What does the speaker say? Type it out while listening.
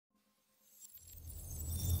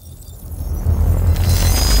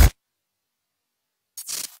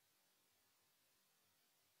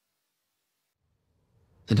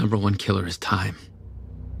The number one killer is time.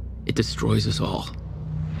 It destroys us all.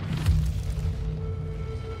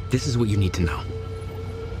 This is what you need to know.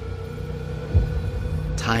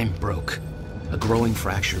 Time broke. A growing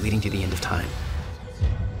fracture leading to the end of time.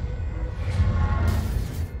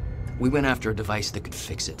 We went after a device that could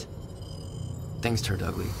fix it. Things turned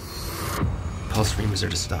ugly. Paul Serene was there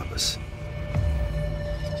to stop us.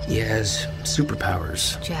 He has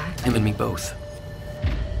superpowers. Jack. Him and me both.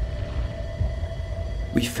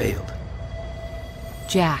 We failed.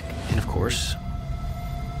 Jack. And of course,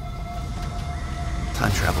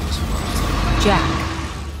 time travel was involved. Jack.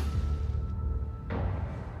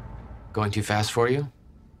 Going too fast for you?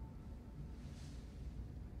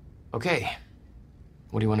 Okay.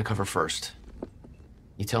 What do you want to cover first?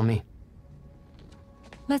 You tell me.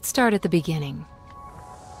 Let's start at the beginning.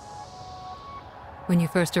 When you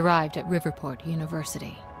first arrived at Riverport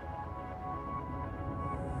University.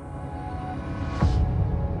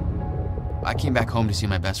 I came back home to see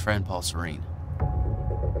my best friend, Paul Serene.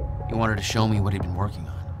 He wanted to show me what he'd been working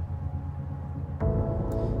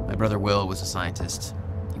on. My brother Will was a scientist.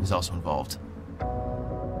 He was also involved.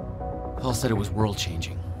 Paul said it was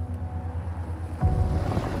world-changing.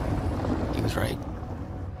 He was right.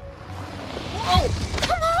 Whoa!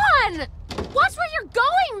 Come on! Watch where you're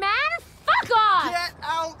going, man! Fuck off! Get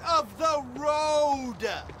out of the road!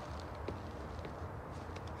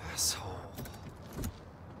 Asshole.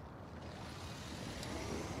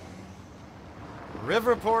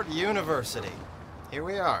 Riverport University. Here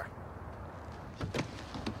we are.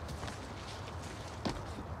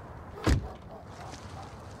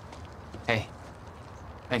 Hey,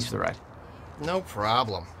 thanks for the ride. No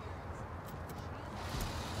problem.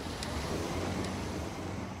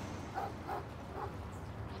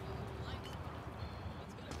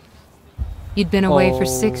 You'd been away for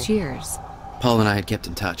 6 years. Paul and I had kept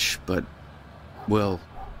in touch, but, well,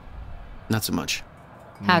 not so much.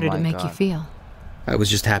 How did it make you feel? I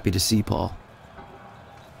was just happy to see Paul.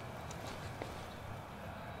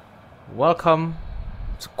 Welcome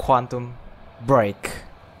to Quantum Break.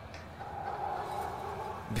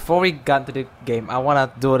 Before we got to the game, I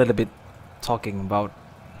wanna do a little bit talking about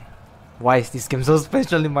why is this game so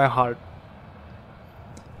special in my heart.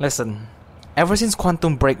 Listen, ever since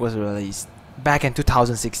Quantum Break was released back in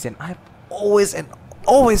 2016, I've always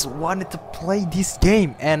wanted to play this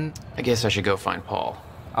game, and I guess I should go find Paul.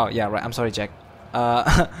 oh yeah, right. I'm sorry, Jack.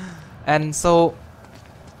 And so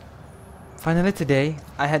finally today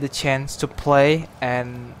I had the chance to play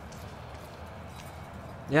and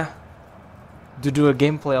yeah, to do a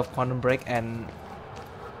gameplay of Quantum Break. And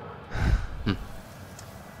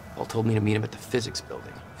Paul told me to meet him at the physics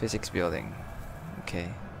building. physics building.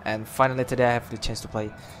 Okay. And finally today I have the chance to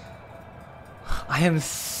play. I am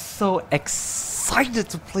so excited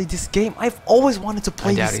to play this game. I've always wanted to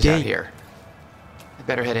play I doubt this he's game. out here. I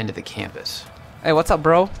better head into the campus. Hey, what's up,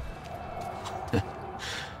 bro?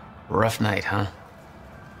 Rough night, huh?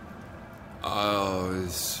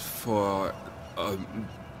 It's for,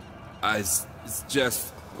 it's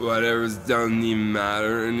just whatever's doesn't even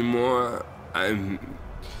matter anymore.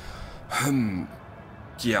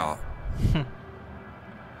 Yeah.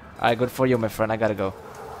 Alright, good for you, my friend. I gotta go.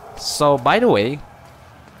 So, by the way,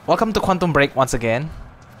 welcome to Quantum Break once again.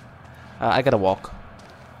 I gotta walk.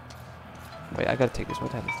 Wait, I gotta take this. What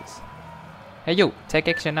the hell is this? Hey, you, take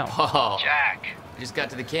action now. Paul. Jack. We just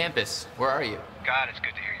got to the campus. Where are you? God, it's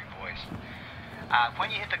good to hear your voice.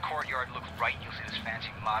 When you hit the courtyard, look right, you'll see this fancy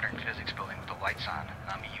modern physics building with the lights on.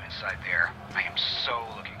 I'll meet you inside there. I am so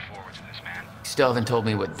looking forward to this, man. You still haven't told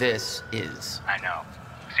me what this is. I know.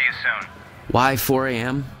 See you soon. Why 4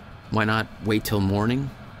 a.m.? Why not wait till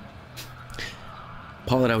morning?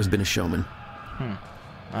 Paul had always been a showman.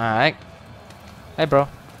 Alright. Hey, bro.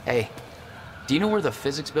 Hey, do you know where the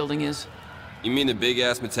physics building is? You mean the big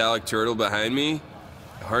ass metallic turtle behind me?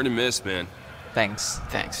 Hard to miss, man. Thanks.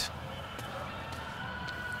 Thanks.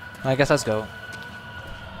 I guess let's go.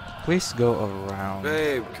 Please go around.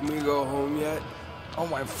 Babe, can we go home yet? Oh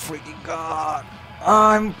my freaking god.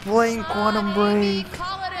 I'm playing Quantum Break.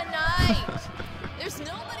 Call it a night. There's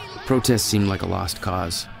nobody left. Protests seemed like a lost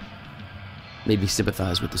cause. Made me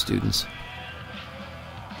sympathize with the students.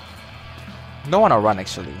 Don't wanna run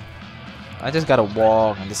actually. I just gotta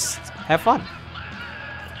walk and just have fun.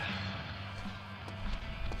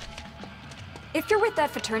 If you're with that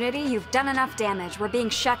fraternity, you've done enough damage. We're being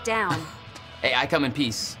shut down. Hey, I come in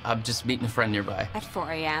peace. I'm just meeting a friend nearby. At 4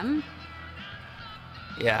 a.m.?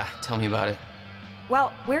 Yeah, tell me about it.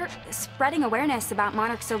 Well, we're spreading awareness about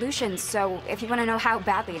Monarch Solutions, so if you want to know how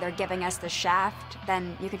badly they're giving us the shaft,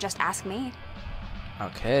 then you can just ask me.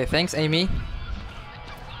 Okay, thanks, Amy.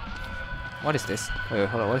 What is this? Wait,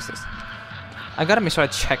 hold on. What is this? I gotta make sure I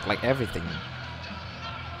check like everything.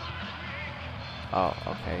 Oh,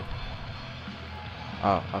 okay.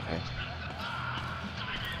 Oh, okay.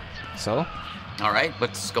 So? All right,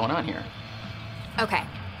 what's going on here? Okay.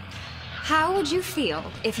 How would you feel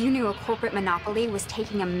if you knew a corporate monopoly was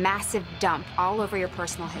taking a massive dump all over your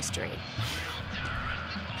personal history?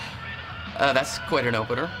 That's quite an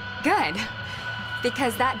opener. Good.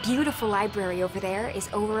 Because that beautiful library over there is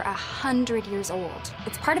over 100 years old.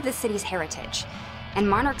 It's part of the city's heritage. And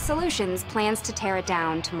Monarch Solutions plans to tear it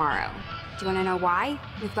down tomorrow. Do you want to know why?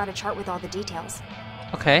 We've got a chart with all the details.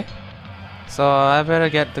 Okay. So I better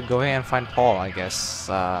get to going and find Paul, I guess.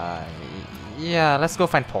 Yeah, let's go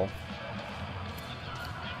find Paul.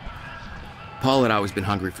 Paul had always been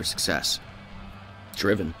hungry for success.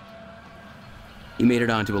 Driven. He made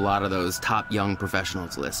it onto a lot of those top young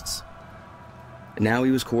professionals lists. And now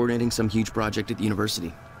he was coordinating some huge project at the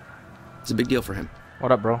university. It's a big deal for him.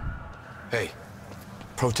 What up, bro? Hey,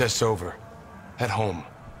 protest's over. At home.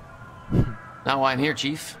 Not why I'm here,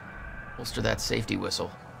 Chief. Holster that safety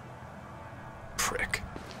whistle. Prick.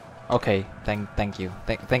 Okay, thank you,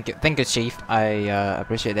 Chief. I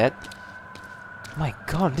appreciate that. My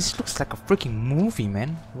God, this looks like a freaking movie,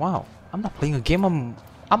 man. Wow, I'm not playing a game.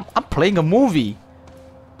 I'm playing a movie.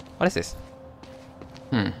 What is this?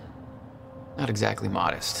 Not exactly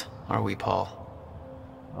modest, are we, Paul?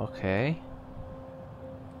 Okay.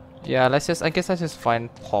 Yeah, I guess let's just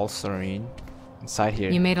find Paul Serene inside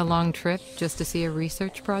here. You made a long trip just to see a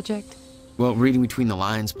research project? Well, reading between the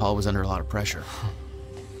lines, Paul was under a lot of pressure.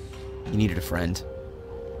 He needed a friend.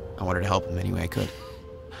 I wanted to help him any way I could.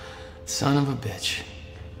 Son of a bitch.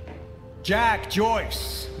 Jack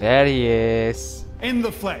Joyce. There he is. In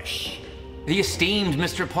the flesh. The esteemed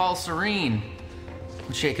Mr. Paul Serene.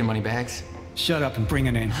 What's shaking, Moneybags? Shut up and bring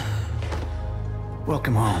it in.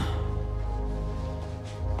 Welcome home.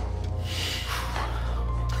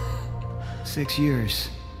 6 years.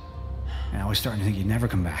 And I was starting to think you'd never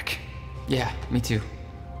come back. Yeah, me too.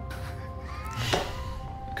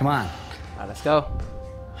 Come on. Alright, let's go.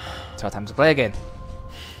 It's our time to play again.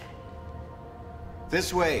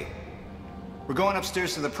 This way. We're going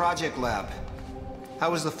upstairs to the project lab.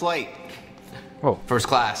 How was the flight? Oh, first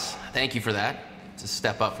class. Thank you for that. It's a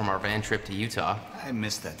step up from our van trip to Utah. I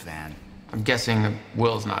missed that van. I'm guessing that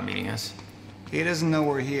Will's not meeting us. He doesn't know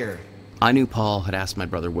we're here. I knew Paul had asked my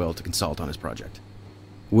brother Will to consult on his project.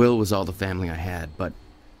 Will was all the family I had, but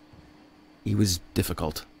he was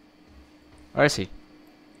difficult. Where is he?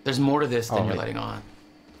 There's more to this than you're letting on.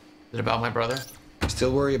 Is it about my brother?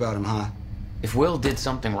 Still worry about him, huh? If Will did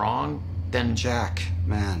something wrong, then... Jack,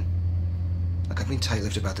 man. Look, I've been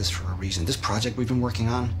tight-lipped about this for a reason. This project we've been working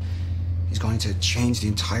on is going to change the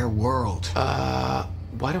entire world.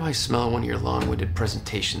 Why do I smell one of your long-winded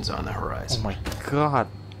presentations on the horizon? Oh my God.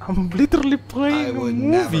 I'm literally playing a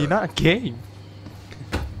movie, not a game.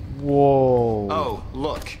 Whoa. Oh,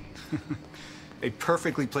 look. A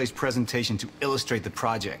perfectly placed presentation to illustrate the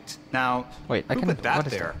project. Now, wait, who put that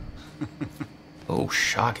there? Oh,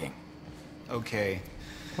 shocking. Okay.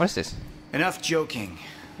 What is this? Enough joking.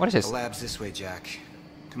 What is this? The lab's this way, Jack.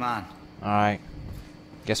 Come on. Alright.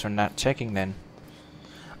 Guess we're not checking then.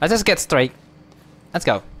 Let's just get straight. Let's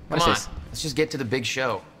go. What is this? Let's just get to the big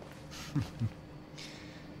show.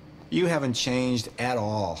 You haven't changed at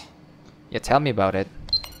all. Yeah, tell me about it.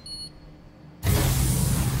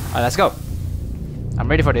 Alright, let's go. I'm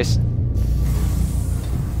ready for this.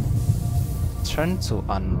 Turn to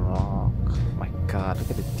unlock. My God, look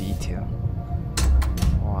at the detail.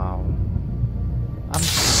 Wow.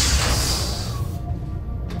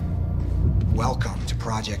 Welcome to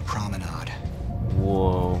Project Promenade.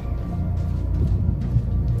 Whoa.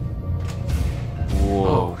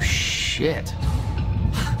 Whoa. Oh, shit.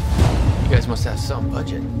 You guys must have some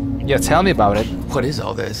budget. Yeah, tell me about it. What is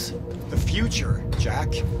all this? The future,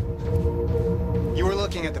 Jack. You were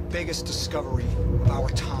looking at the biggest discovery of our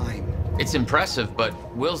time. It's impressive, but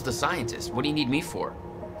Will's the scientist. What do you need me for?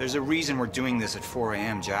 There's a reason we're doing this at 4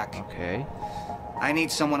 a.m., Jack. Okay. I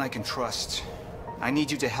need someone I can trust. I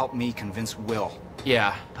need you to help me convince Will.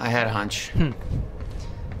 Yeah, I had a hunch.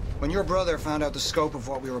 When your brother found out the scope of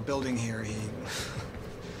what we were building here, he...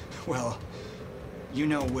 Well, you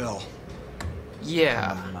know Will.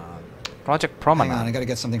 Yeah. Project Promenade. Hang on, I gotta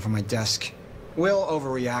get something from my desk. Will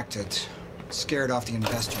overreacted. Scared off the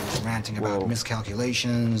investors, ranting about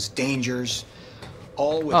miscalculations, dangers,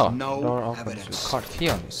 all with no evidence. Card key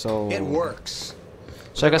on, so it works.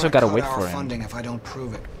 So I guess we gotta wait for him. Funding if I don't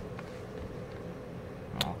prove it.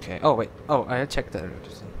 Okay. Oh wait. Oh, I checked that.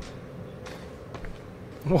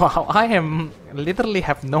 Wow, I am literally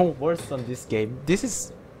have no words on this game. This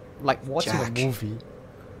is like watching Jack, a movie.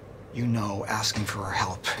 You know asking for our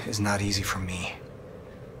help is not easy for me.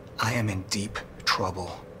 I am in deep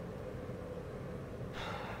trouble.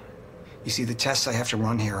 You see, the tests I have to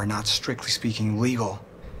run here are not strictly speaking legal.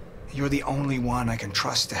 You're the only one I can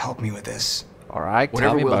trust to help me with this. Alright,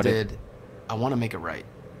 Whatever tell me Will about did, it. I want to make it right.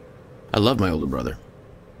 I love my older brother,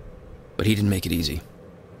 but he didn't make it easy.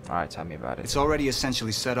 Alright, tell me about it. It's already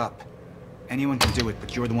essentially set up. Anyone can do it,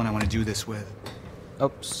 but you're the one I want to do this with.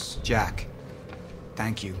 Oops. Jack,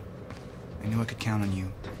 thank you. I knew I could count on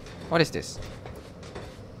you. What is this?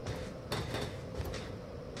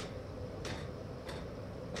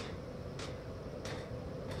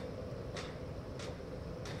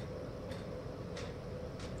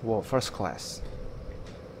 Whoa, first class.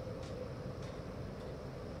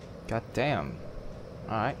 God damn.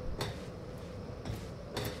 Alright.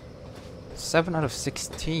 7 out of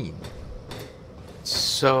 16.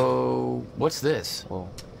 So, what's this? Whoa.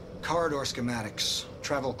 Corridor schematics.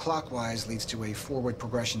 Travel clockwise leads to a forward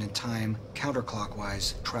progression in time.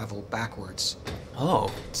 Counterclockwise, travel backwards.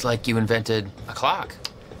 Oh, it's like you invented a clock.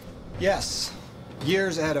 Yes.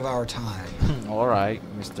 Years ahead of our time. Alright,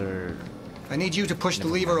 Mr. I need you to push the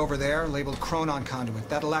lever over there, labeled Chronon Conduit.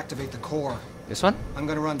 That'll activate the core. This one? I'm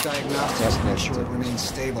gonna run diagnostics to make sure it remains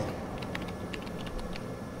stable.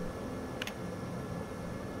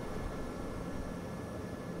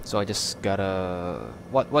 So I just gotta...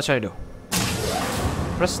 What should I do?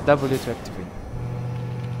 Press W to activate.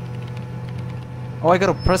 Oh, I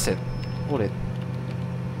gotta press it. Hold it.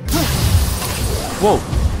 Whoa!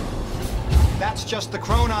 That's just the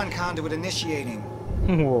Chronon Conduit initiating.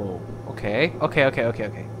 Whoa. Okay.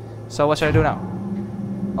 Okay. So what should I do now?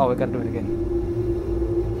 Oh, we gotta do it again.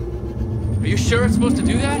 Are you sure it's supposed to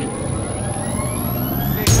do that?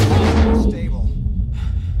 Stable.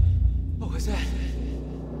 What was that?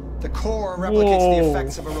 The core replicates the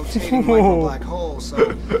effects of a rotating micro-black hole,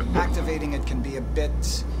 so activating it can be a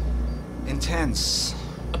bit intense.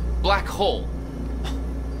 A black hole?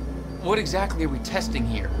 What exactly are we testing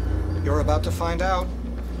here? You're about to find out.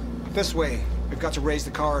 This way. We've got to raise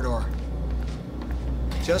the corridor.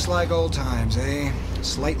 Just like old times, eh?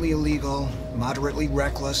 Slightly illegal, moderately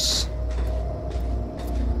reckless.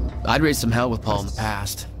 I'd raised some hell with Paul in the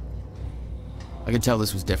past. I could tell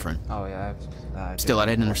this was different. Oh yeah. Still, I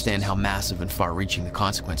didn't understand how massive and far-reaching the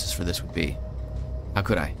consequences for this would be. How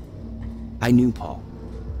could I? I knew Paul.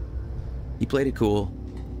 He played it cool,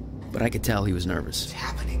 but I could tell he was nervous. What's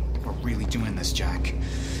happening? We're really doing this, Jack.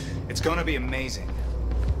 It's gonna be amazing.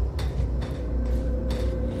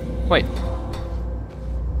 Wait.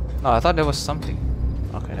 No, I thought there was something.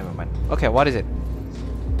 Okay, never mind. Okay, what is it?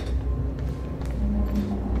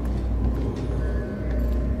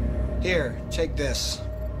 Here, take this.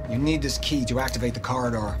 You need this key to activate the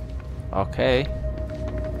corridor. Okay.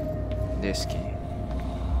 This key.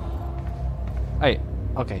 Hey,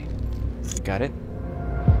 okay. Got it.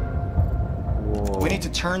 Whoa. We need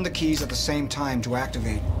to turn the keys at the same time to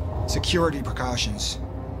activate. Security precautions.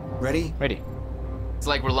 Ready? Ready. It's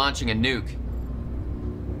like we're launching a nuke.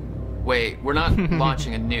 Wait, we're not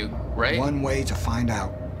launching a nuke, right? One way to find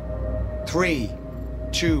out. 3,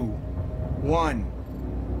 2, 1.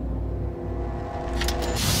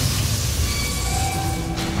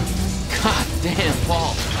 God damn,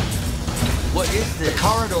 Paul. What is this? The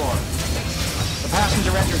corridor. The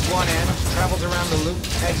passenger enters one end, travels around the loop,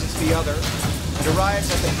 exits the other, and arrives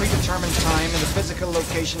at the predetermined time in the physical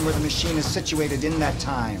location where the machine is situated in that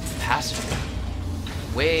time. Passenger?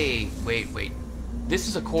 Wait. This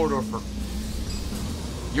is a corridor for...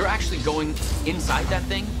 You're actually going inside that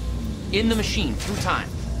thing? In the machine, through time?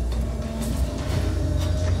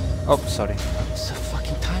 Oh, sorry. It's a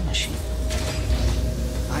fucking time machine.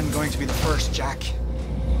 I'm going to be the first, Jack.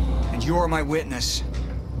 And you're my witness.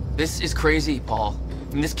 This is crazy, Paul.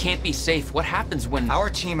 I mean, this can't be safe. What happens when... Our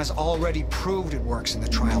team has already proved it works in the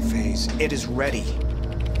trial phase. It is ready.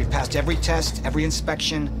 We've passed every test, every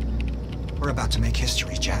inspection. We're about to make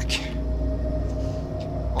history, Jack.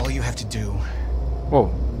 All you have to do... Whoa.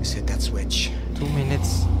 Is hit that switch. 2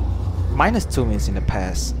 minutes. Minus 2 minutes in the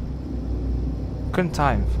past. Current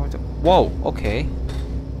time. Whoa, okay.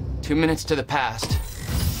 2 minutes to the past.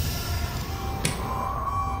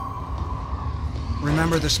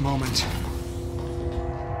 Remember this moment.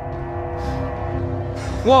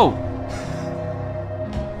 Whoa!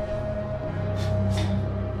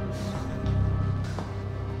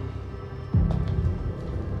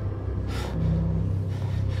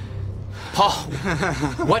 Paul!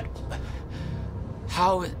 What?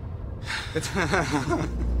 How... It's...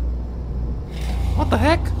 What the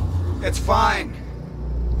heck? It's fine.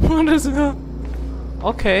 What is it?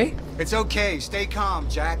 Okay. It's okay. Stay calm,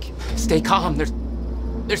 Jack. Stay calm.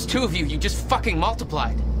 There's two of you. You just fucking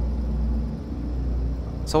multiplied.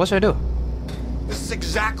 So what should I do? This is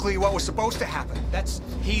exactly what was supposed to happen.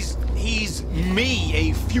 He's me,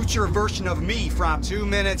 a future version of me from 2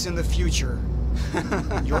 minutes in the future.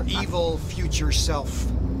 Your evil future self.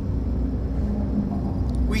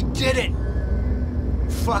 We did it!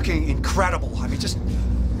 Fucking incredible. I mean, just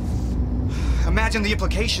imagine the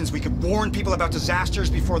implications. We could warn people about disasters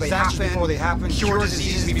before they happen, cure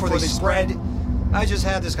diseases before they spread. I just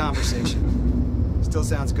had this conversation. Still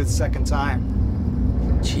sounds good second time.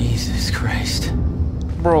 Jesus Christ.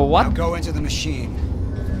 Bro, what? Now go into the machine.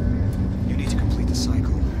 You need to complete the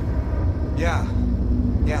cycle. Yeah.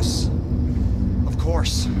 Yes. Of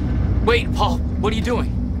course. Wait, Paul, what are you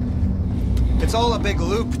doing? It's all a big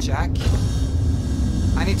loop, Jack.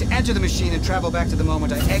 I need to enter the machine and travel back to the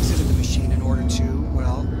moment I exited the machine in order to,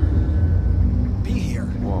 well, be here.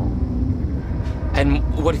 Whoa. And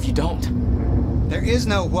what if you don't? There is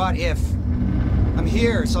no what if. I'm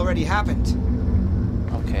here. It's already happened.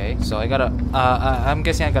 Okay, so I gotta, I'm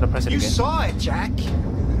guessing I gotta press it You again. saw it, Jack.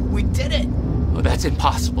 We did it. Oh, that's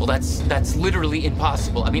impossible. That's literally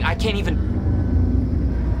impossible. I mean, I can't even...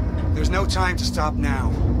 There's no time to stop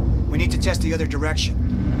now. We need to test the other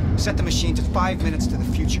direction. Set the machine to 5 minutes to the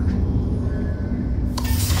future.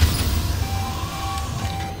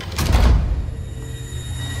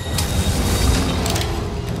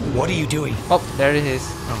 What are you doing? Oh, there it is.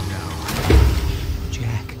 Oh no.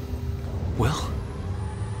 Jack. Will?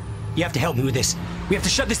 You have to help me with this. We have to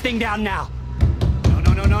shut this thing down now.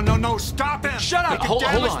 No, stop him! Shut up! Hold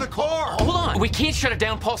Damage on. the core! Hold on. We can't shut it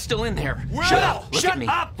down. Paul's still in there. Shut up! Look Shut at me.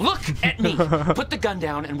 up! Look at me. Put the gun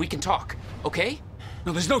down and we can talk. Okay?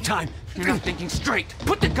 No, there's no time. You're not thinking straight.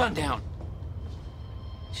 Put the gun down.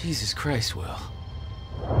 Jesus Christ, Will.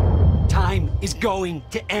 Time is going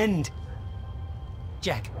to end.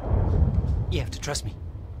 Jack, you have to trust me.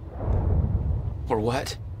 Or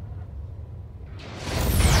what?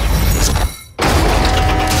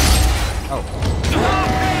 Oh.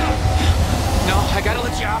 No, I gotta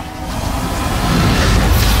let you out.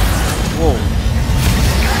 Whoa.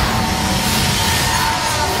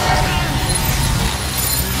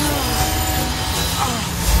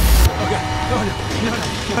 Okay.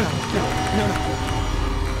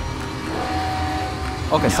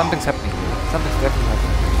 No. Okay, something's happening here. Something's definitely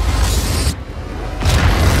happening.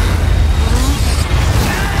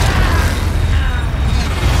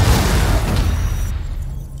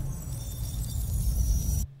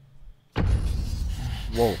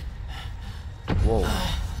 Whoa. Whoa.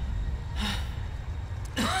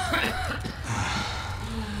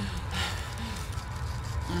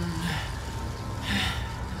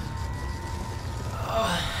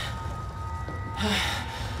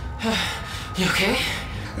 You okay?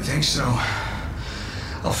 I think so.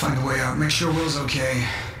 I'll find a way out. Make sure Will's okay.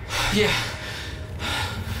 Yeah.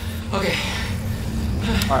 Okay.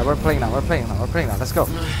 Alright, we're playing now. Let's go.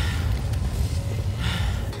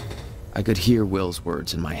 I could hear Will's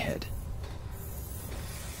words in my head.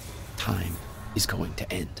 Time is going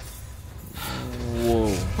to end. Whoa.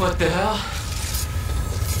 What the hell?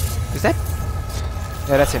 Is that?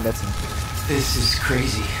 Yeah, that's him. This is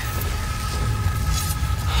crazy.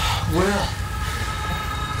 Will.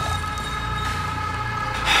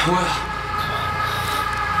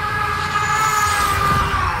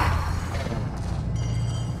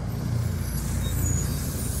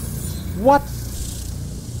 What?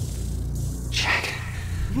 Jack.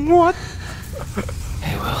 What?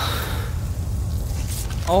 Hey, Will.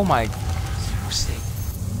 Oh my. Mistake.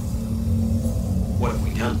 What have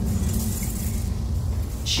we done?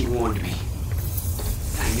 She warned me.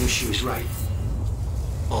 I knew she was right.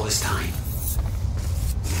 All this time.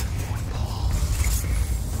 Paul.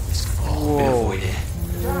 This could all have been avoided.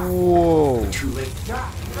 Whoa. Too late.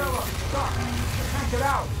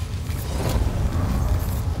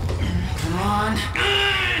 Come on.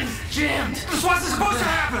 It's jammed. This wasn't supposed to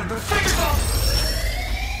happen! The figure's all...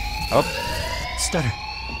 Oh. Stutter.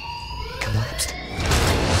 Collapsed.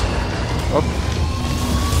 Oh.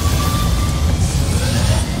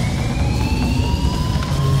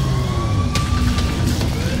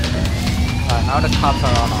 Now the cops are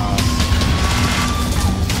on us.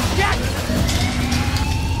 Jack!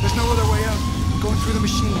 There's no other way out. I'm going through the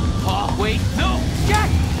machine. Paul, wait. No! Jack!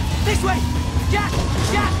 This way! Jack!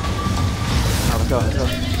 Jack! Let's go.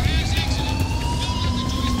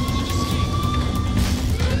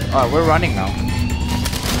 Alright, we're running now.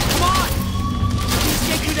 Come on! Please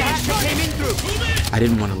get through the hatch they came in through! I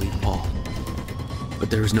didn't want to leave Paul, but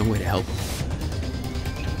there was no way to help him.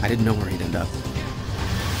 I didn't know where he'd end up.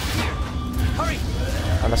 Hurry!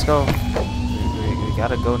 Let's go. We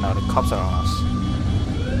gotta go now. The cops are on us.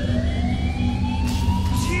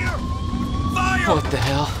 Here! Fire! What the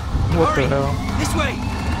hell? What the hell? This way!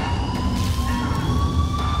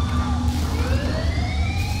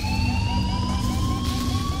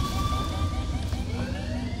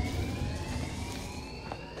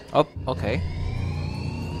 Oh, okay.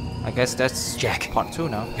 I guess that's Jack. part 2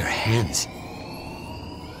 now. Your hands.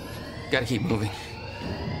 Gotta keep moving.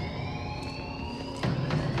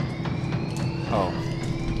 Oh.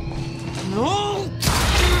 No!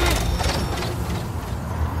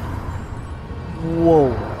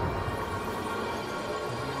 Whoa.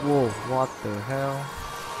 Whoa, what the hell?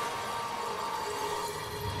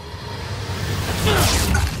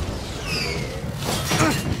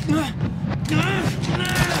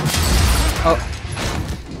 Oh.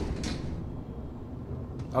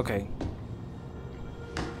 Okay.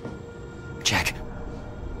 Jack.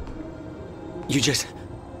 You just...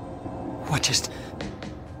 What just...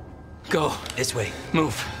 Go. This way.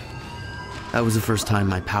 Move. That was the first time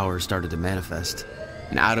my power started to manifest.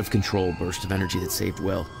 An out-of-control burst of energy that saved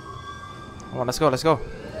Will. Come on, let's go, let's go.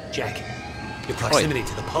 Jack, your proximity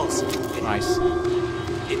to the pulse. Nice.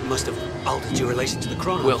 It must have altered your relation to the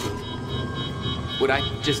chrono. Will, what I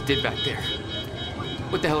just did back there.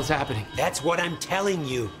 What the hell is happening? That's what I'm telling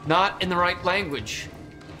you. Not in the right language.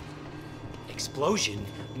 Explosion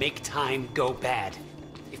make time go bad.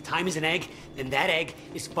 If time is an egg, then that egg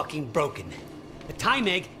is fucking broken. The time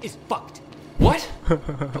egg is fucked. What?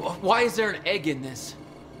 Why is there an egg in this?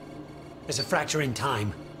 There's a fracture in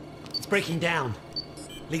time. It's breaking down,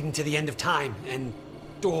 leading to the end of time, and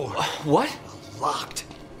door. What? Locked.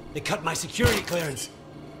 They cut my security clearance.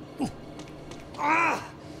 Ah!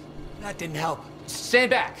 That didn't help. Stand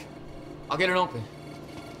back. I'll get it open.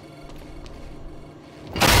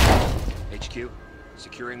 HQ,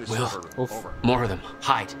 securing the Will, server. Over. More of them.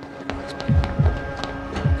 Hide.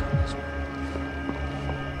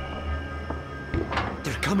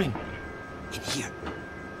 They're coming. In here.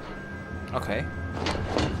 Okay.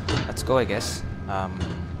 Let's go, I guess. I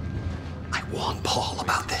warned Paul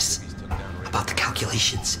about this. About the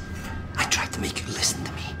calculations. I tried to make you listen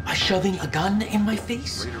to me. By shoving a gun in my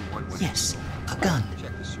face? Yes, a gun.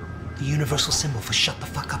 The universal symbol for shut the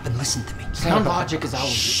fuck up and listen to me. Sound logic is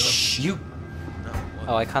always you.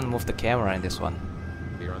 Oh, I can't move the camera in this one.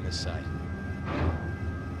 Here on this side.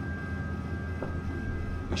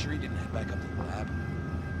 We sure he didn't head back up to the lab?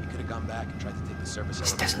 He could have gone back and tried to take the service This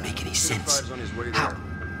elevator. doesn't make any sense. On his way How? there.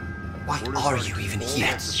 Why are you even here?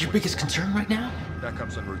 That's your biggest concern right now?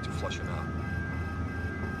 Backup's en route to Flushing out.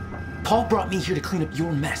 Paul brought me here to clean up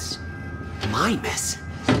your mess. My mess?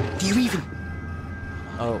 Do you even...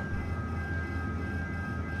 Oh.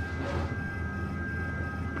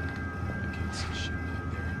 I can't see shit back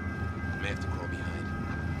there. I may have to crawl behind.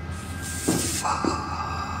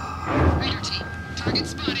 Raider team, target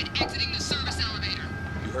spotted exiting the service elevator.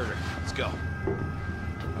 You heard her. Let's go.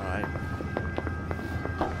 Alright.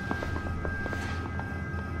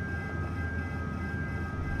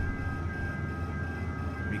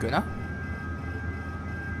 We good now?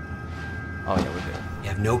 Oh yeah, we're good. You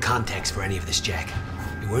have no context for any of this, Jack.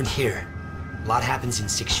 You weren't here. A lot happens in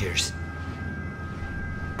 6 years.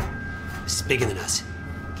 This is bigger than us.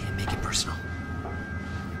 Can't make it personal.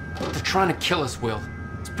 They're trying to kill us, Will.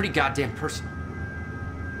 It's pretty goddamn personal.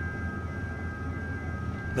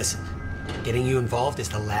 Listen, getting you involved is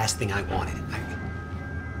the last thing I wanted.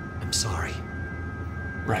 I'm sorry.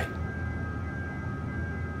 Right.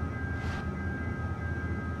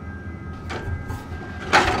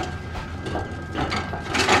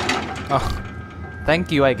 Oh,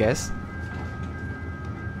 thank you, I guess.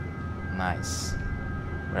 Nice.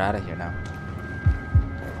 We're out of here now.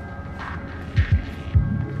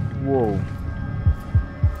 Whoa.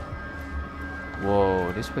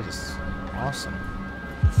 Whoa, this place is awesome.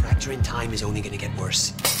 Fracture in time is only gonna get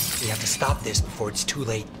worse. We have to stop this before it's too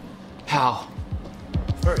late. How?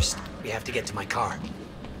 First, we have to get to my car.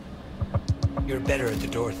 You're better at the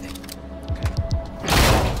door thing.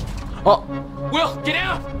 Oh! Will, get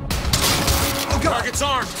out! Target's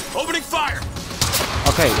armed! Opening fire!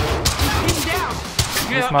 Okay. Get down!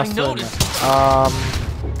 This Yeah, must I noticed.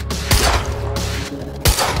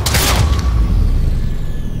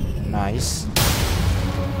 Nice.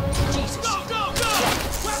 Jesus. Go, go, go!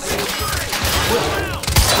 Weapons free!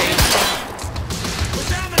 Put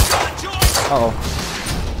down the gun, George! Uh-oh.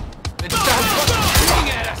 Then stop shooting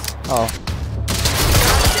at us! Oh.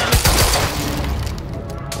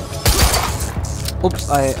 Oops,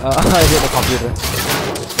 I hit the computer.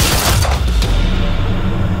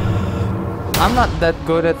 I'm not that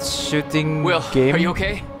good at shooting Will, game. are you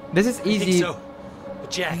okay? This is easy. So.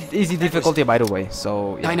 But Jack, easy difficulty, by the way.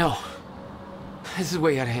 So yeah. I know. This is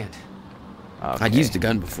way out of hand. Okay. I'd used a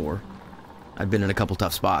gun before. I'd been in a couple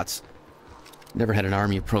tough spots. Never had an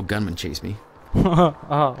army of pro gunmen chase me.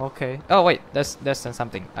 Oh, okay. Oh wait, there's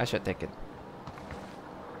something. I should take it.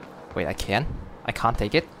 Wait, I can? I can't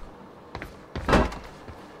take it?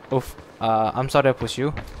 Oof. I'm sorry to push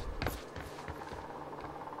you.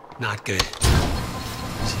 Not good.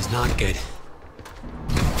 This is not good.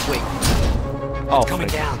 Wait. Oh, Coming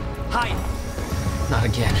down. Hide. Not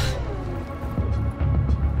again.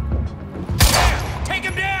 Take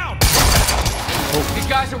him down! These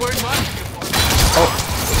guys are wearing mine. Oh.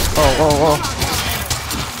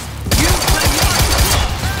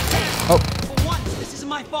 Oh. For once, this isn't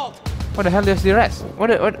my fault. What the hell is the rest?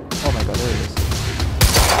 What? Oh my god, there it is.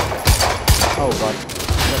 Oh god.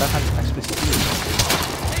 What I can't actually see.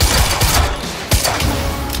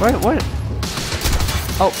 What?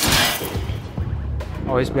 Oh.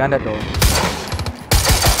 Oh, he's behind that door.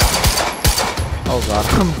 Oh god,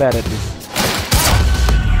 I'm bad at this.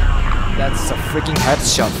 That's a freaking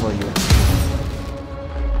headshot for you.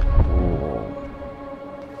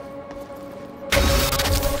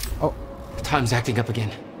 Oh. Time's acting up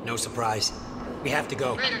again. No surprise. We have to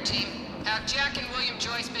go. Raider team, have Jack and William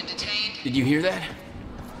Joyce been detained? Did you hear that?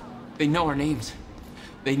 They know our names.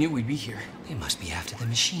 They knew we'd be here. They must be after the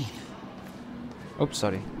machine. Oops,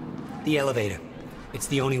 sorry. The elevator. It's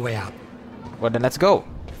the only way out. Well, then let's go.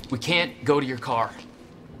 We can't go to your car.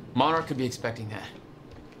 Monarch could be expecting that.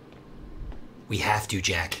 We have to,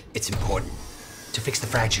 Jack. It's important. To fix the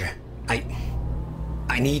fracture, we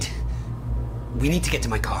need to get to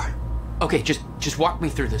my car. Okay, just walk me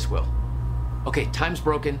through this, Will. Okay, time's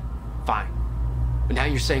broken. Fine. But now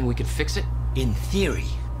you're saying we could fix it? In theory.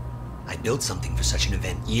 I built something for such an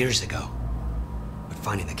event years ago. But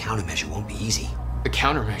finding the countermeasure won't be easy. The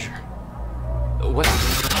countermeasure? What?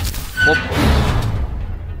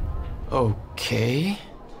 Okay.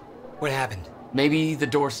 What happened? Maybe the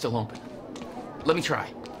door's still open. Let me try.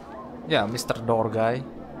 Yeah, Mr. Door guy.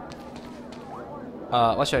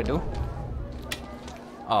 What should I do?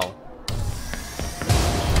 Oh.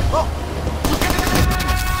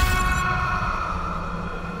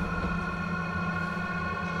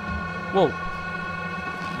 Whoa.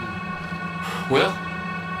 Will?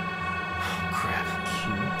 Crap.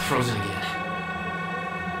 Frozen again.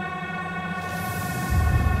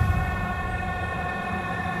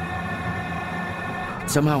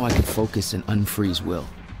 Somehow I could focus and unfreeze Will.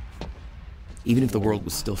 Even if the world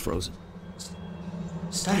was still frozen.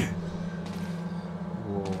 Stunner.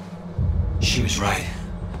 She was right.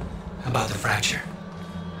 About the fracture.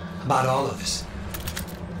 About all of this.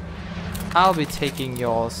 I'll be taking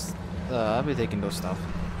yours. I'll be taking those stuff.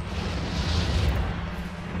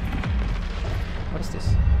 What is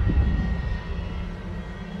this?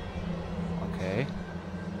 Okay.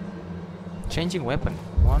 Changing weapon.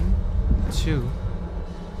 1, 2,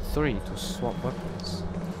 3 to swap weapons.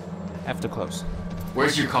 F to close.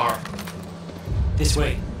 Where's your car? This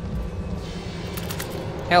way.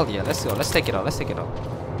 Hell yeah, let's go. Let's take it out. Let's take it out.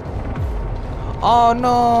 Oh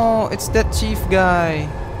no, it's that chief guy.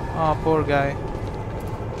 Oh, poor guy.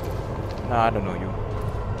 Nah, I don't know you.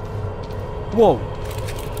 Whoa.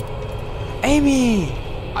 Amy!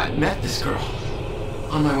 I met this girl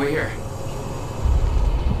on my way here.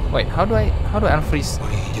 Wait, how do I unfreeze?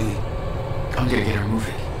 What are you doing? I'm gonna get her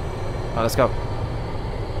moving. Oh, let's go.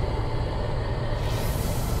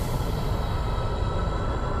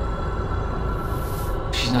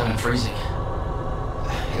 She's not unfreezing.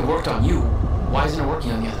 It worked on you. Why isn't it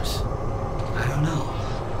working on the others? I don't know.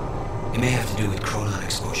 It may have to do with chronon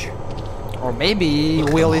exposure. Or maybe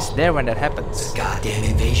Will is there when that happens. Goddamn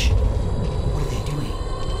invasion. What are they doing?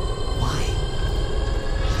 Why?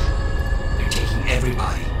 They're taking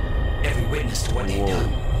everybody. Every witness to what they've done.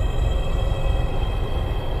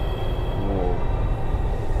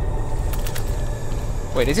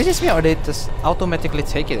 Wait, is it just me or they just automatically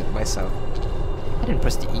take it myself? I didn't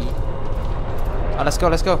press the E. Oh, let's go,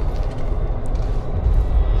 let's go.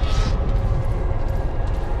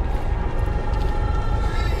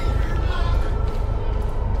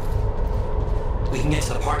 We can get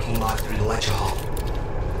to the parking lot through the lecture hall.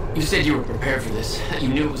 You said you were prepared for this. You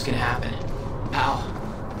knew it was gonna happen. How?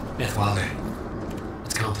 Beth Wilder.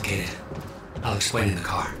 It's complicated. I'll explain in the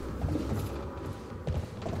car.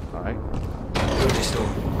 Alright. Go to this door.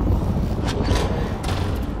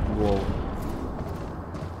 Whoa.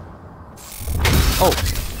 Oh.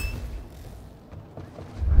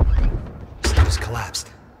 This door's collapsed.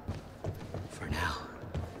 For now.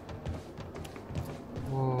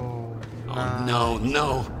 Whoa. Oh no,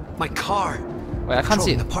 no. My car. Wait, I can't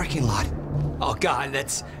see in it. the parking lot. Oh God,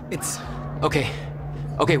 it's. Okay.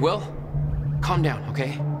 Okay, Will. Calm down,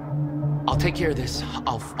 okay? I'll take care of this.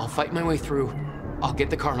 I'll fight my way through. I'll get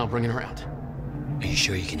the car and I'll bring it around. Are you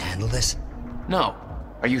sure you can handle this? No.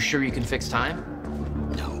 Are you sure you can fix time?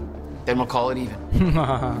 No. Then we'll call it even.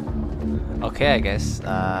 Okay, I guess.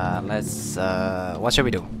 Let's. What shall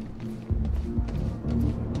we do?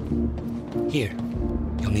 Here.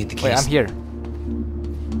 You'll need the keys. Wait, I'm here.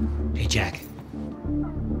 Hey, Jack.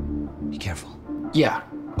 Be careful. Yeah.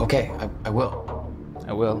 Okay, I will.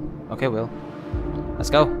 I will. Okay, Will. Let's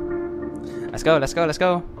go. Let's go. Let's go. Let's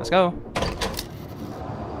go. Let's go.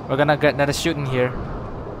 We're gonna get another shooting here.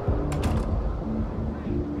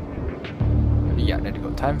 Yeah, there you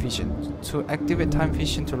go. Time vision. To activate time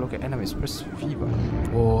vision to look at enemies, press V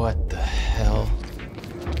button. What the hell?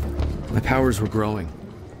 My powers were growing.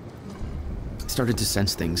 I started to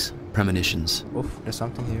sense things. Premonitions. Oof, there's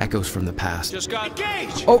something here. Echoes from the past. Just got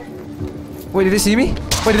engaged! Oh! Wait, did they see me?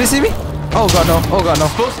 Wait, did they see me? Oh god, no. Oh god, no.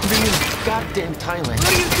 Supposed to be in goddamn Thailand.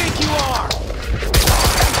 Who do you think you are?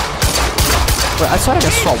 Wait, I thought I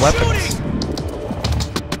could swap weapons.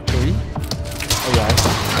 Really? Oh yeah, I see.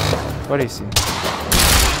 What is he?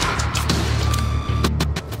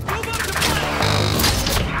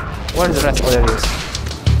 What is the rest? Oh, there it is.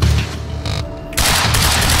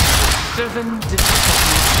 7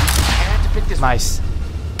 difficulties. Nice.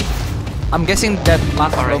 I'm guessing that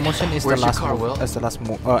last slow Alright, motion is the where's your last car, move, Will? as the last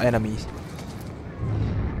enemy.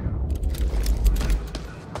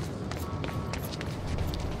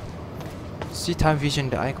 See time vision,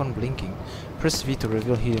 the icon blinking. Press V to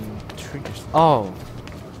reveal hidden triggers. Oh.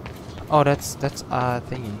 Oh, that's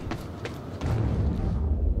thingy.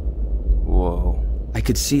 Whoa. I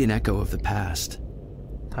could see an echo of the past.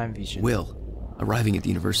 Time vision. Will, arriving at the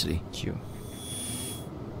university. Q.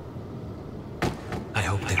 I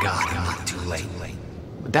hope to God I'm not too late.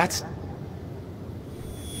 But that's...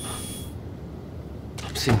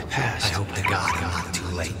 I'm seeing the past. I hope to God I'm not too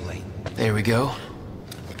late. There we go.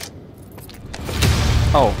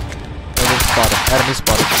 Oh. Enemy spotted. Enemy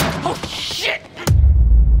spotted. Oh, shit!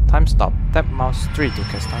 Time stop. Tap mouse 3 to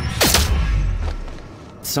cast time.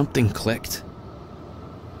 Something clicked.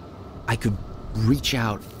 I could reach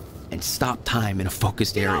out and stop time in a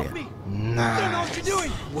focused area. Nice. I don't know what you're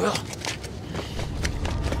doing! Will,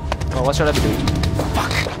 Well, what should I be doing?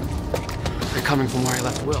 fuck! They're coming from where I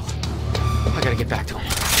left Will. I gotta get back to him.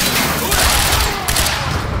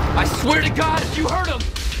 I swear to God, if you hurt him!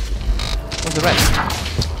 What's the rest?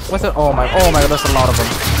 What's it? Oh my god, there's a lot of them.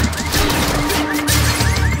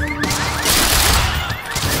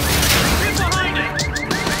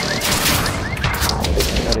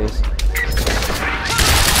 That is.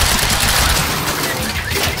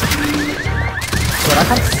 But I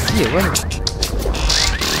can't see it. Where?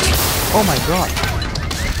 Oh my god.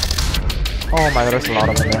 Oh my god, there's a lot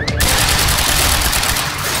of them there.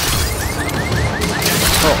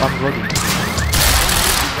 Oh, I'm looking.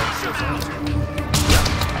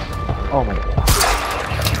 Oh my god.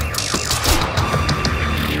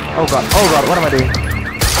 Oh god, what am I doing?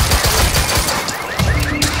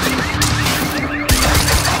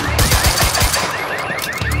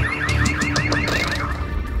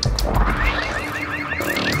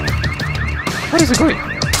 Where is it going?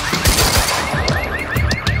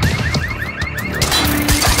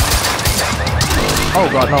 Oh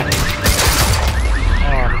god, no. Oh,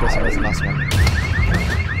 I'm guessing that's the last one.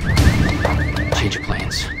 Change of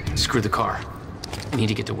plans. Screw the car. I need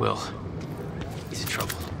to get to Will. He's in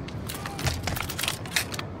trouble.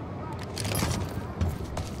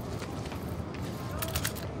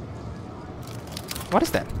 What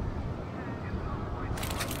is that?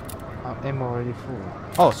 I'm already full.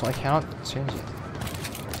 Oh, so I cannot change it.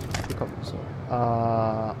 Pick up, so,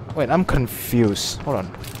 wait, I'm confused. Hold on.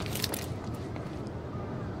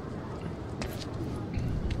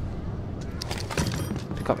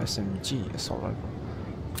 Pick up SMG, assault rifle.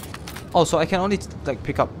 Oh, so I can only like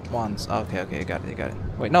pick up once. Okay, I got it.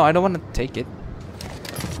 Wait, no, I don't want to take it.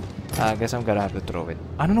 I guess I'm gonna have to throw it.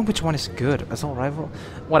 I don't know which one is good. Assault rifle.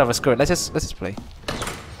 Whatever, screw it. Let's just play.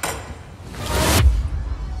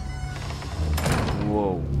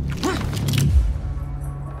 Whoa.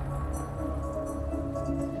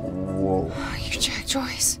 Whoa. You Jack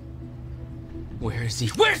Joyce. Where is he?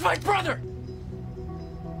 Where's my brother?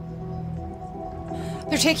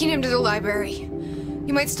 They're taking him to the library.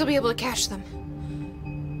 You might still be able to catch them.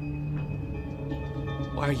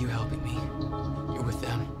 Why are you helping me? You're with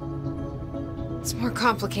them. It's more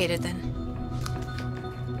complicated than...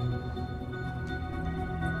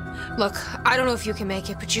 Look, I don't know if you can make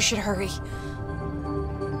it, but you should hurry.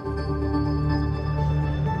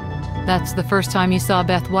 That's the first time you saw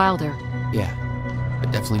Beth Wilder. Yeah,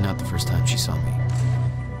 but definitely not the first time she saw me.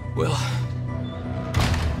 Will.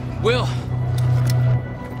 Will!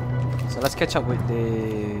 So let's catch up with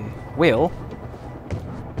the Will.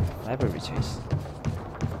 Library chase.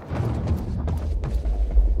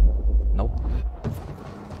 Nope.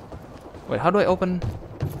 Wait, how do I open?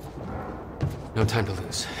 No time to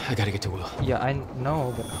lose. I gotta get to Will. Yeah, I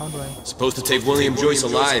know, but how do I? Supposed to take William Joyce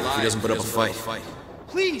alive if he doesn't put up a fight.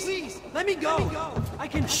 Please, let me go. I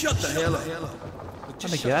can. Shut the hell up. How do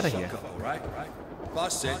I get out of here? Right?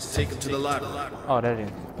 Boss said to take him to the library. Oh, there it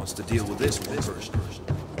is. Wants to deal with this one first.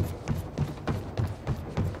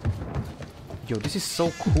 Yo, this is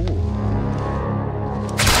so cool.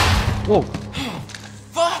 Whoa.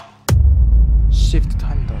 Fuck! Shift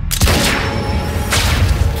time though.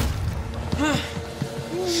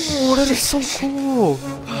 Oh, that is so cool.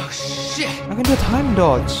 Oh shit! I can do a time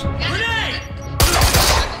dodge. Grenade!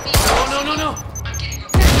 No.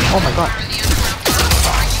 Oh my god.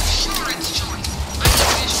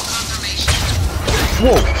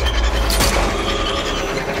 Whoa.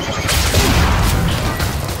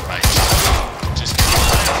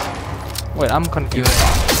 Wait, I'm confused.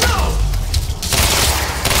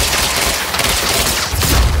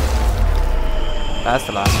 That's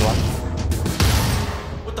the last one.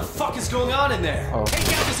 What the fuck is going on in there? Oh. Hey,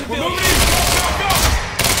 Captain Civilian!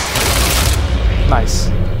 Nice.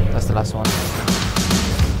 That's the last one.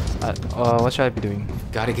 What should I be doing?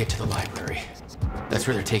 Gotta get to the library. That's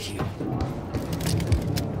where they're taking you.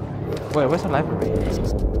 Wait, where's the library?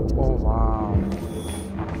 Oh wow.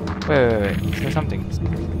 Wait. There's something.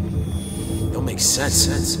 Don't make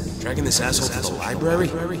sense. Dragging this asshole to the library?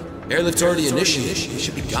 Airlift's already initiated. He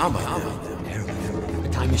should be gone by now. The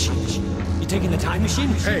time machine. You taking the time machine?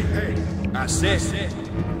 Hey, I said.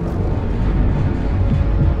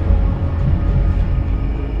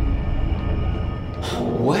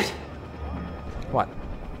 What? What?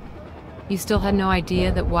 You still had no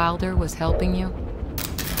idea that Wilder was helping you?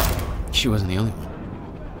 She wasn't the only one.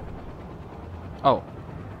 Oh.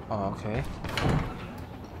 Oh, okay.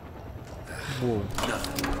 Whoa.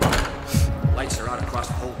 Lights are out across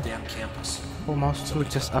the whole damn campus. Oh, mouse 2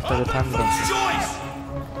 just after the time limit.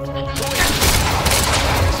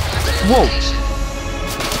 Whoa!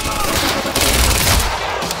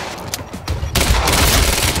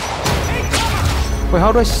 Wait,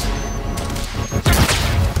 how do I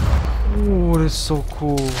Oh, that's so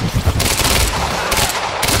cool.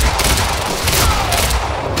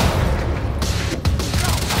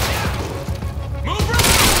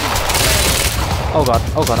 Oh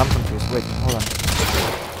god, I'm confused. Wait, hold on.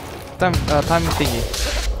 Time thingy.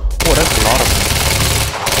 Oh, that's a lot of them.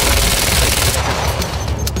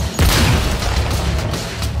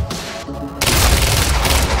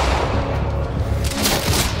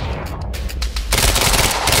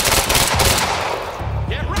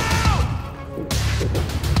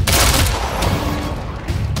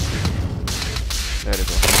 There we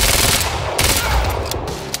go.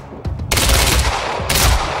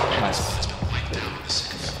 Nice.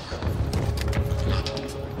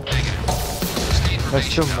 There's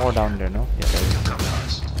still more down there, no? Yeah, there is.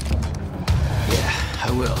 Yeah,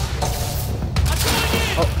 I will.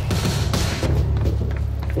 Oh.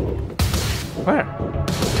 Where?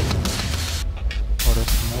 Oh,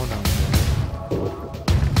 there's more down there.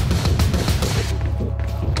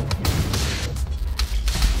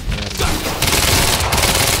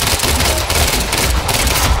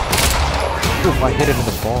 Ooh, I hit it with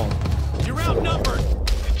the ball. You're outnumbered.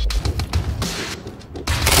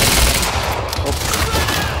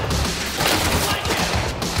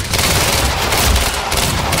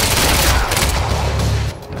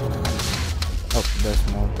 Oh, there's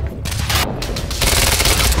more.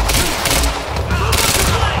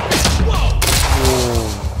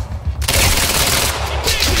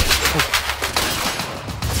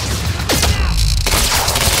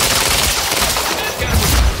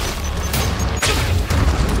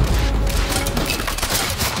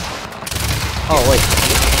 Oh wait.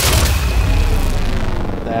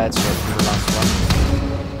 That's the last one.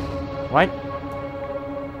 Right?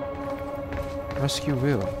 Rescue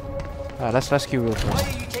Will. Let's rescue Will first. Why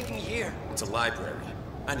are you taking me here? It's a library.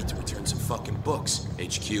 I need to return some fucking books.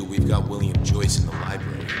 HQ, we've got William Joyce in the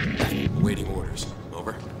library. Awaiting orders.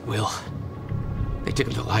 Over? Will. They took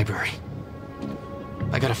him to the library.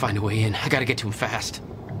 I gotta find a way in. I gotta get to him fast.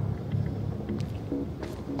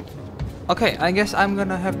 Okay, I guess I'm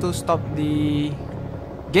gonna have to stop the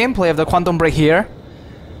gameplay of the Quantum Break here.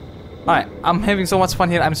 Alright, I'm having so much fun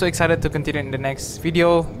here. I'm so excited to continue in the next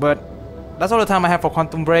video, but that's all the time I have for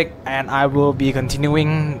Quantum Break, and I will be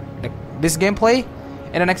continuing this gameplay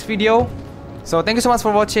in the next video. So thank you so much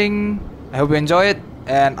for watching. I hope you enjoy it,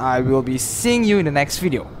 and I will be seeing you in the next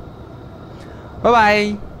video. Bye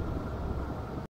bye.